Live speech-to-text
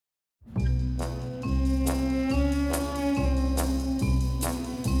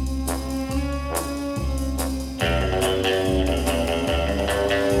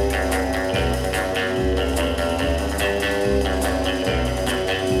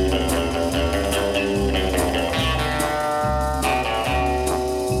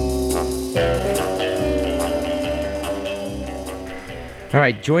All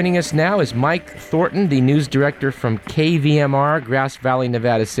right, joining us now is Mike Thornton, the news director from KVMR, Grass Valley,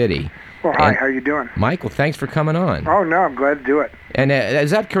 Nevada City. Well, hi, how you doing? Michael, thanks for coming on. Oh, no, I'm glad to do it. And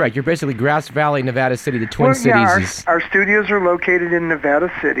is that correct? You're basically Grass Valley, Nevada City, the Twin Cities. Yeah, our studios are located in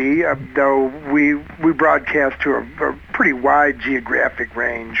Nevada City, though we broadcast to a pretty wide geographic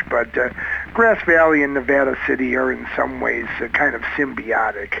range, but Grass Valley and Nevada City are in some ways kind of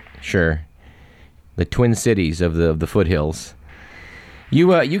symbiotic. Sure. The Twin Cities of the foothills.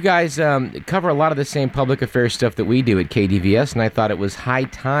 You guys cover a lot of the same public affairs stuff that we do at KDVS, and I thought it was high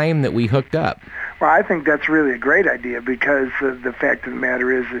time that we hooked up. Well, I think that's really a great idea because the fact of the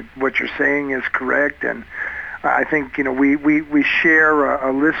matter is that what you're saying is correct, and I think we share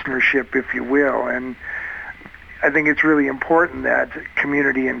a listenership, if you will, and I think it's really important that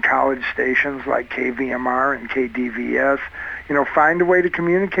community and college stations like KVMR and KDVS, find a way to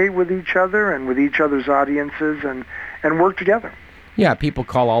communicate with each other and with each other's audiences and work together. Yeah, people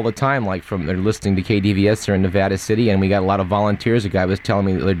call all the time, like they're listening to KDVS or in Nevada City, and we got a lot of volunteers. A guy was telling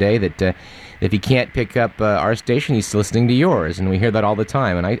me the other day that if he can't pick up our station, he's listening to yours, and we hear that all the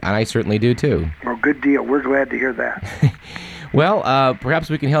time, and I certainly do too. Well, good deal. We're glad to hear that. Well, perhaps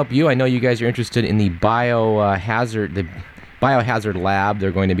we can help you. I know you guys are interested in the biohazard lab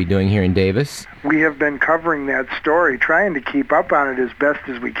they're going to be doing here in Davis. We have been covering that story, trying to keep up on it as best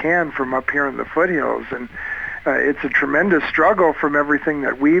as we can from up here in the foothills, and it's a tremendous struggle from everything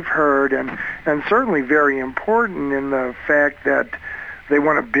that we've heard, and certainly very important in the fact that they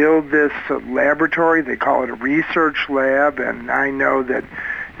want to build this laboratory. They call it a research lab, and I know that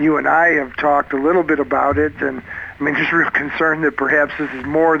you and I have talked a little bit about it, and just real concerned that perhaps this is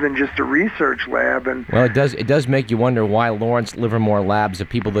more than just a research lab. And well, it does make you wonder why Lawrence Livermore Labs, the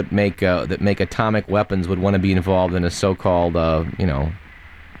people that make atomic weapons, would want to be involved in a so-called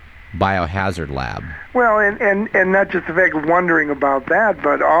biohazard lab. Well, and not just the fact of wondering about that,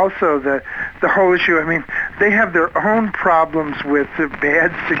 but also the whole issue. They have their own problems with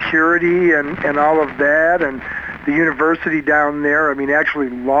bad security and all of that, and the university down there, actually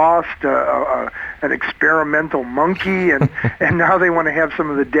lost an experimental monkey, and now they want to have some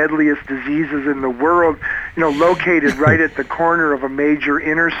of the deadliest diseases in the world, located right at the corner of a major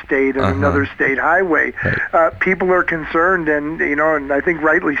interstate and another state highway. Right. People are concerned, and I think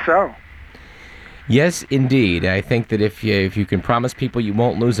rightly so. Yes, indeed. I think that if you can promise people you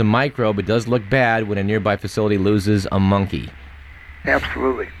won't lose a microbe, it does look bad when a nearby facility loses a monkey.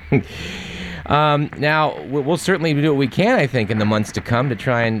 Absolutely. Now, we'll certainly do what we can, I think, in the months to come to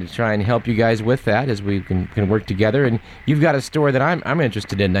try and help you guys with that as we can work together. And you've got a story that I'm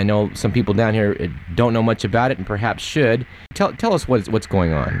interested in. I know some people down here don't know much about it and perhaps should. Tell us what's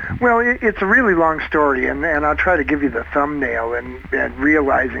going on. Well, it's a really long story, and I'll try to give you the thumbnail and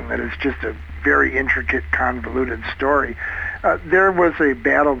realizing that it's just a very intricate, convoluted story. There was a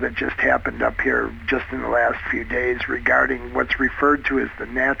battle that just happened up here just in the last few days regarding what's referred to as the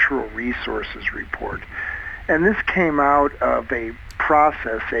Natural Resources Report. And this came out of a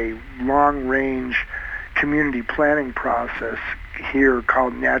process, a long-range community planning process here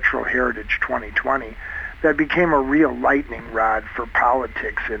called Natural Heritage 2020 that became a real lightning rod for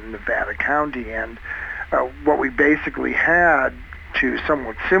politics in Nevada County. And what we basically had, to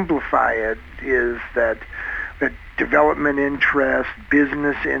somewhat simplify it, is that development interest,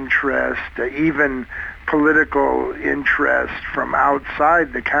 business interest, even political interest from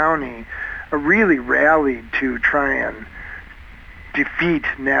outside the county really rallied to try and defeat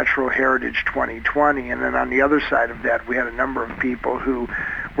Natural Heritage 2020. And then on the other side of that, we had a number of people who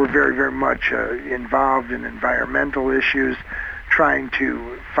were very, very much involved in environmental issues, trying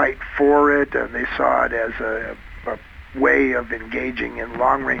to fight for it. They saw it as a way of engaging in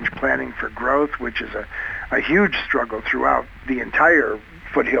long-range planning for growth, which is a huge struggle throughout the entire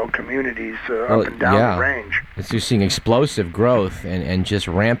foothill communities up and down the range. It's just seeing explosive growth and just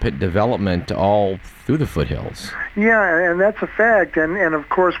rampant development all through the foothills. Yeah, and that's a fact. And of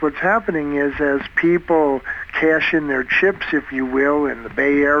course what's happening is as people cash in their chips, if you will, in the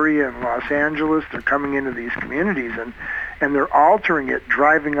Bay Area and Los Angeles, they're coming into these communities and they're altering it,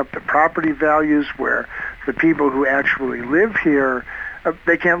 driving up the property values where the people who actually live here,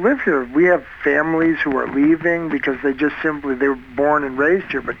 they can't live here. We have families who are leaving because they were born and raised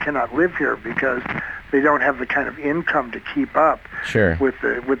here but cannot live here because they don't have the kind of income to keep up with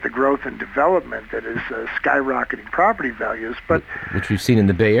the growth and development that is skyrocketing property values. But which we've seen in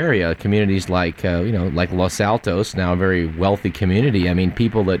the Bay Area, communities like like Los Altos, now a very wealthy community.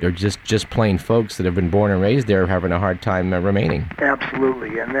 People that are just plain folks that have been born and raised there are having a hard time remaining.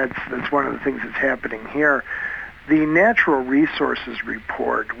 Absolutely, and that's one of the things that's happening here. The Natural Resources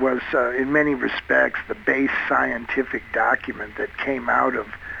Report was, in many respects, the base scientific document that came out of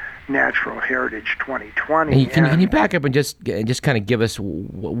Natural Heritage 2020. Can you back up and just kind of give us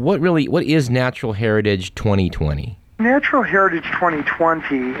what is Natural Heritage 2020? Natural Heritage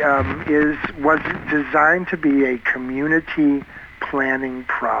 2020 was designed to be a community planning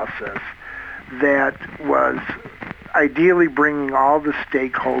process that was ideally bringing all the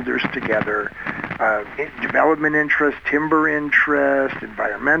stakeholders together, development interest, timber interest,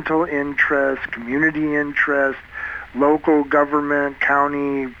 environmental interest, community interest, local government,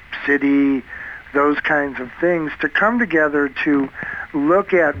 county, city, those kinds of things, to come together to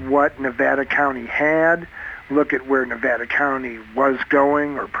look at what Nevada County had, look at where Nevada County was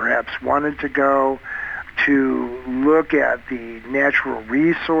going or perhaps wanted to go, to look at the natural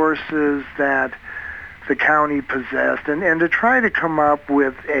resources that the county possessed, and to try to come up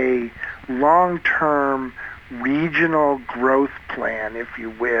with a long-term regional growth plan, if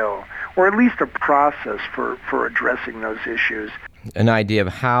you will, or at least a process for addressing those issues. An idea of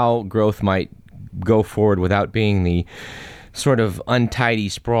how growth might go forward without being the sort of untidy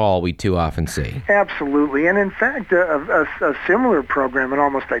sprawl we too often see. Absolutely. And in fact, a similar program, an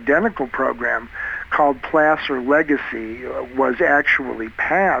almost identical program called Placer Legacy, was actually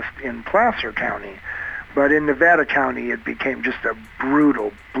passed in Placer County. But in Nevada County, it became just a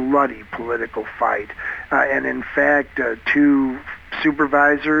brutal, bloody political fight. And in fact, two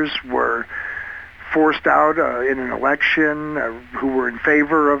supervisors were forced out in an election who were in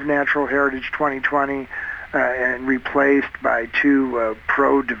favor of Natural Heritage 2020 and replaced by two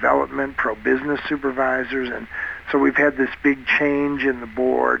pro-development, pro-business supervisors. And so we've had this big change in the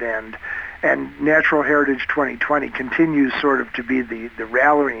board, and Natural Heritage 2020 continues sort of to be the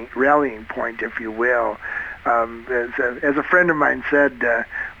rallying point, if you will. As a friend of mine said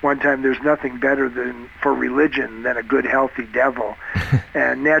one time, there's nothing better for religion than a good, healthy devil.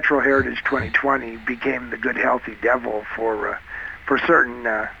 And Natural Heritage 2020 became the good, healthy devil for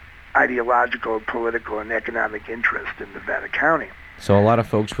certain ideological, political, and economic interest in Nevada County. So a lot of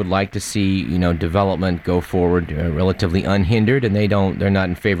folks would like to see, development go forward relatively unhindered, and they're not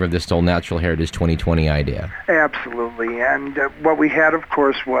in favor of this whole Natural Heritage 2020 idea. Absolutely. And what we had, of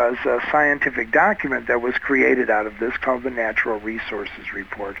course, was a scientific document that was created out of this called the Natural Resources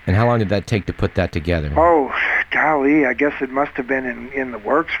Report. And how long did that take to put that together? Oh, golly, I guess it must have been in the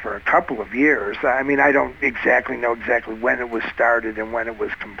works for a couple of years. I mean, I don't exactly know when it was started and when it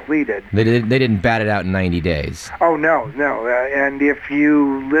was completed. They didn't bat it out in 90 days. Oh, no. And if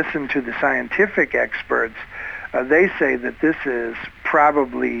you listen to the scientific experts, they say that this is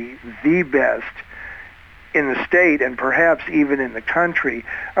probably the best in the state and perhaps even in the country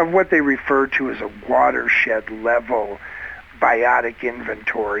of what they refer to as a watershed level biotic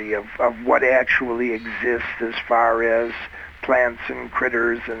inventory of what actually exists as far as plants and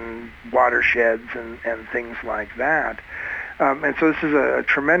critters and watersheds and things like that. And so this is a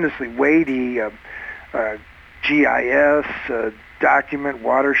tremendously weighty GIS document,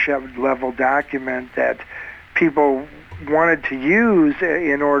 watershed level document that people wanted to use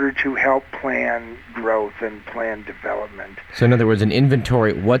in order to help plan growth and plan development. So in other words, an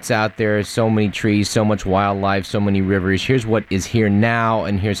inventory, what's out there, so many trees, so much wildlife, so many rivers, here's what is here now,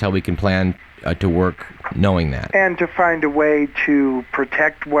 and here's how we can plan to work knowing that. And to find a way to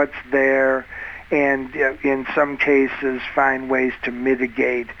protect what's there, and in some cases find ways to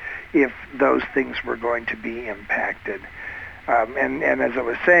mitigate if those things were going to be impacted. And as I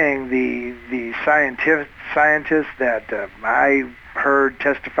was saying, the scientists that I heard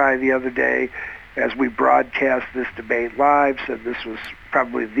testify the other day as we broadcast this debate live said this was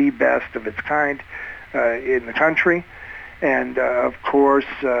probably the best of its kind in the country. And of course,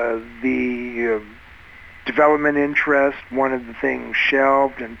 the development interest, one of the things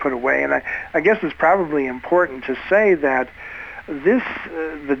shelved and put away. And I guess it's probably important to say that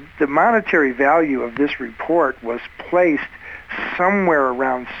the monetary value of this report was placed somewhere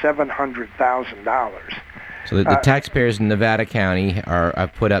around $700,000. So the taxpayers in Nevada County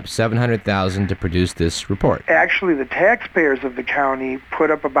have put up $700,000 to produce this report. Actually, the taxpayers of the county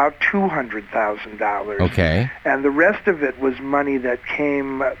put up about $200,000. Okay. And the rest of it was money that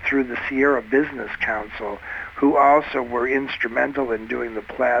came through the Sierra Business Council, who also were instrumental in doing the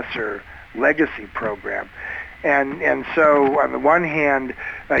Placer Legacy program. And so, on the one hand,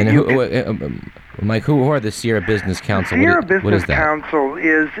 Mike, who are the Sierra Business Council? Sierra what is Business that? Council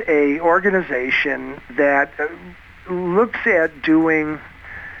is a organization that looks at doing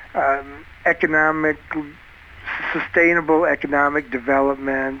sustainable economic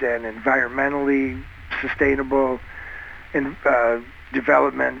development and environmentally sustainable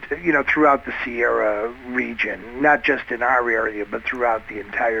development, throughout the Sierra region, not just in our area, but throughout the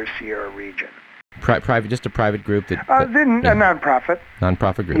entire Sierra region. Private, just a private group A nonprofit.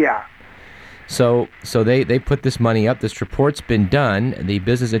 Nonprofit group. Yeah. So they put this money up. This report's been done. The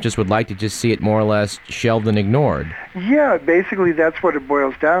business interests would like to just see it more or less shelved and ignored. Yeah, basically that's what it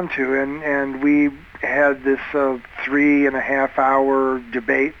boils down to. And we had this 3.5-hour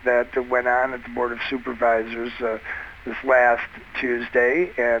debate that went on at the Board of Supervisors this last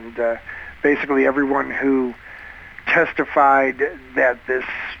Tuesday. And basically everyone who testified that this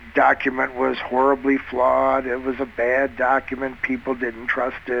document was horribly flawed, it was a bad document, people didn't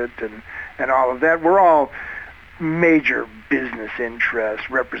trust it, and all of that. We're all major business interests,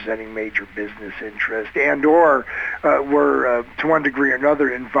 representing major business interests, and or were, to one degree or another,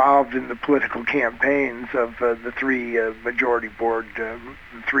 involved in the political campaigns of the three-person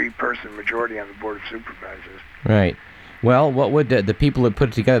majority on the Board of Supervisors. Right. Well, what would the people who put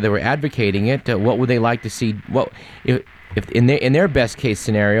it together that were advocating it, what would they like to see? If in their best case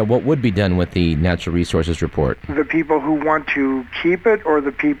scenario, what would be done with the Natural Resources Report? The people who want to keep it, or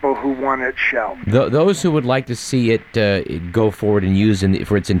the people who want it shelved? Those who would like to see it go forward and used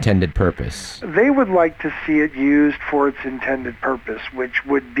for its intended purpose. They would like to see it used for its intended purpose, which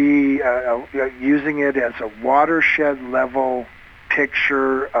would be using it as a watershed-level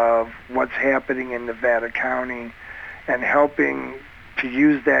picture of what's happening in Nevada County, and helping to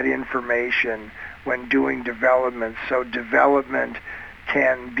use that information when doing development, so development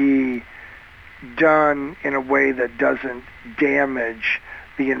can be done in a way that doesn't damage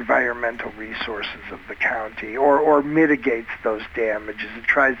the environmental resources of the county, or mitigates those damages. It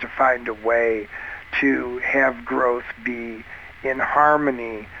tries to find a way to have growth be in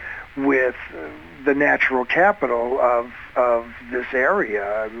harmony with the natural capital of this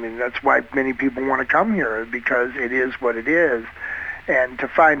area. I mean, that's why many people want to come here, because it is what it is. And to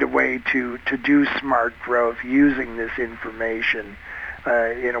find a way to do smart growth using this information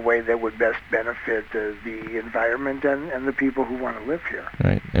in a way that would best benefit the environment and the people who want to live here.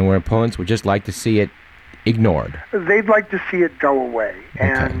 Right. And where opponents would just like to see it ignored. They'd like to see it go away.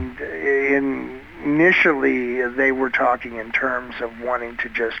 Okay. And initially they were talking in terms of wanting to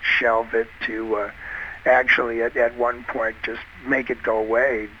just shelve it, to actually at one point just make it go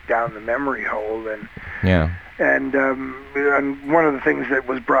away down the memory hole. And yeah. And one of the things that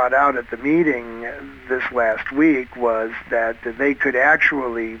was brought out at the meeting this last week was that they could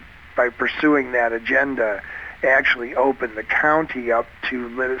actually, by pursuing that agenda, actually open the county up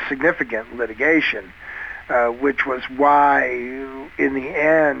to significant litigation, which was why, in the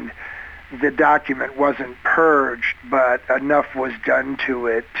end, the document wasn't purged, but enough was done to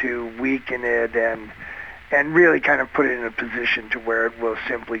it to weaken it and really kind of put it in a position to where it will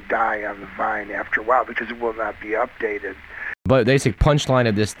simply die on the vine after a while, because it will not be updated. But the basic punchline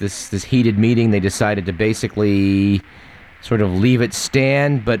of this heated meeting, they decided to basically sort of leave it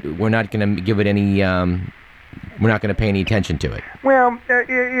stand, but we're not going to give it any, we're not going to pay any attention to it. Well,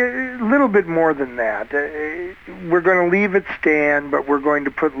 a little bit more than that. We're going to leave it stand, but we're going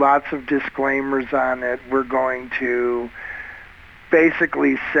to put lots of disclaimers on it. We're going to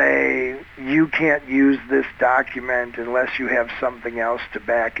basically say you can't use this document unless you have something else to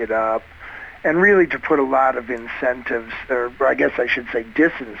back it up, and really to put a lot of incentives, or I guess I should say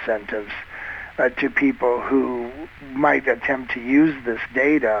disincentives, to people who might attempt to use this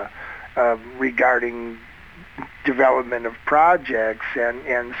data regarding development of projects,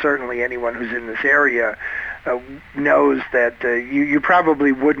 and certainly anyone who's in this area knows that you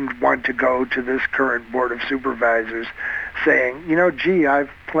probably wouldn't want to go to this current Board of Supervisors saying, gee, I've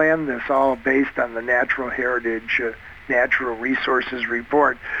planned this all based on the Natural Heritage, Natural Resources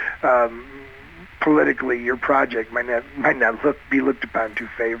Report. Politically, your project might not be looked upon too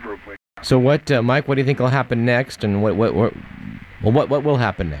favorably. So what, Mike, what do you think will happen next, and what will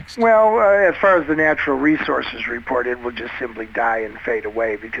happen next? Well, as far as the Natural Resources Report, it will just simply die and fade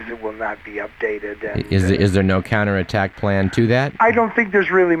away because it will not be updated. And, is there no counterattack plan to that? I don't think there's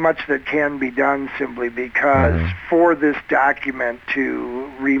really much that can be done, simply because for this document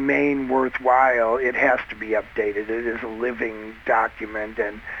to remain worthwhile, it has to be updated. It is a living document,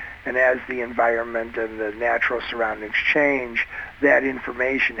 and as the environment and the natural surroundings change, that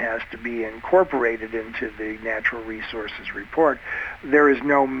information has to be incorporated into the Natural Resources Report. There is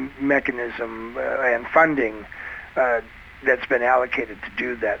no mechanism and funding that's been allocated to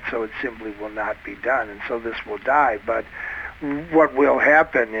do that, so it simply will not be done, and so this will die. But what will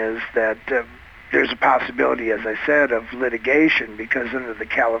happen is that there's a possibility, as I said, of litigation, because under the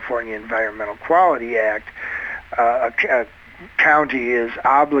California Environmental Quality Act, county is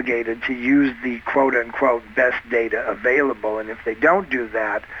obligated to use the quote-unquote best data available, and if they don't do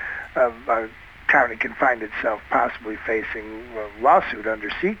that, a county can find itself possibly facing a lawsuit under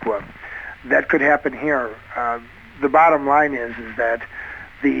CEQA. That could happen here. The bottom line is that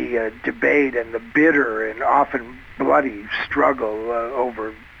the debate and the bitter and often bloody struggle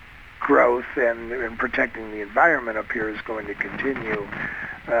over growth and protecting the environment up here is going to continue,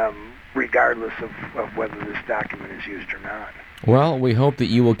 regardless of whether this document is used or not. Well, we hope that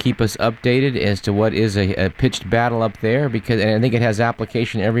you will keep us updated as to what is a pitched battle up there, and I think it has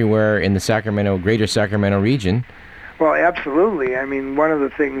application everywhere in the greater Sacramento region. Well, absolutely. I mean, one of the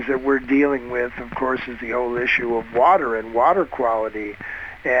things that we're dealing with, of course, is the whole issue of water and water quality.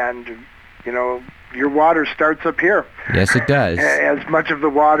 And, your water starts up here. Yes, it does. As much of the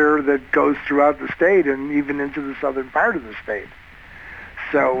water that goes throughout the state and even into the southern part of the state.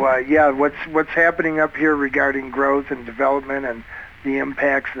 So, what's happening up here regarding growth and development and the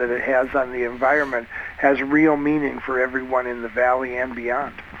impacts that it has on the environment has real meaning for everyone in the valley and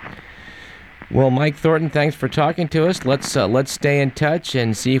beyond. Well, Mike Thornton, thanks for talking to us. Let's stay in touch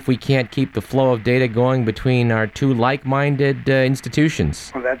and see if we can't keep the flow of data going between our two like-minded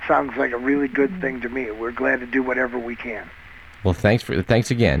institutions. Well, that sounds like a really good thing to me. We're glad to do whatever we can. Well,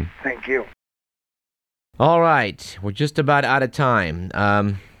 thanks again. Thank you. All right, we're just about out of time.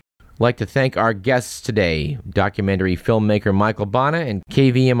 I'd like to thank our guests today, documentary filmmaker Michael Bana and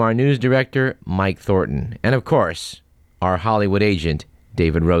KVMR News Director Mike Thornton, and of course, our Hollywood agent,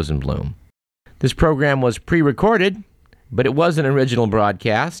 David Rosenblum. This program was pre-recorded, but it was an original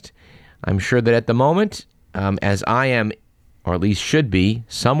broadcast. I'm sure that at the moment, as I am, or at least should be,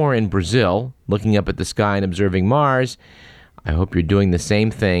 somewhere in Brazil, looking up at the sky and observing Mars, I hope you're doing the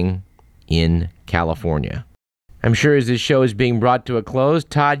same thing in California. I'm sure as this show is being brought to a close,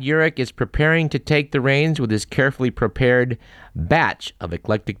 Todd Urich is preparing to take the reins with his carefully prepared batch of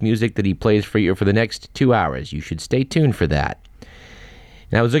eclectic music that he plays for you for the next 2 hours. You should stay tuned for that.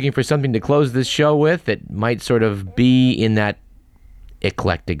 And I was looking for something to close this show with that might sort of be in that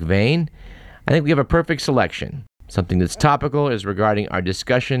eclectic vein. I think we have a perfect selection. Something that's topical is regarding our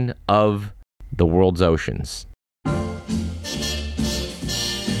discussion of the world's oceans.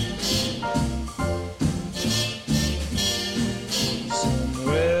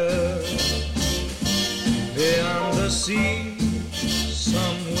 Somewhere beyond the sea,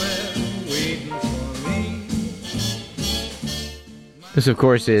 somewhere waiting for me. This, of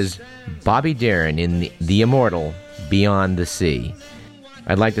course, is Bobby Darin in the immortal Beyond the Sea.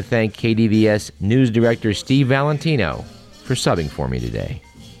 I'd like to thank KDVS News Director Steve Valentino for subbing for me today.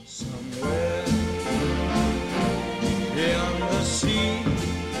 Somewhere beyond the sea,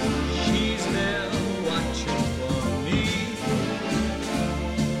 she's there watching for me.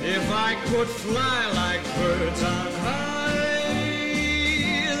 If I could fly like birds on high,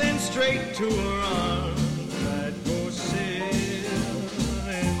 then straight to her arms I'd go sailing.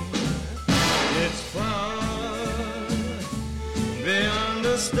 It's far beyond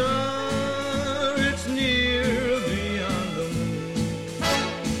the star, it's near beyond the moon.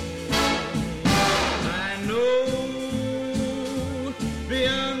 I know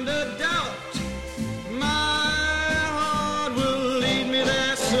beyond a doubt my heart will lead me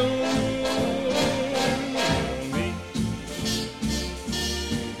there soon. We'll meet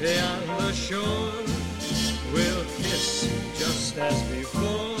beyond the shore, we'll kiss just as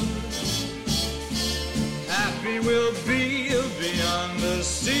before. Happy we'll be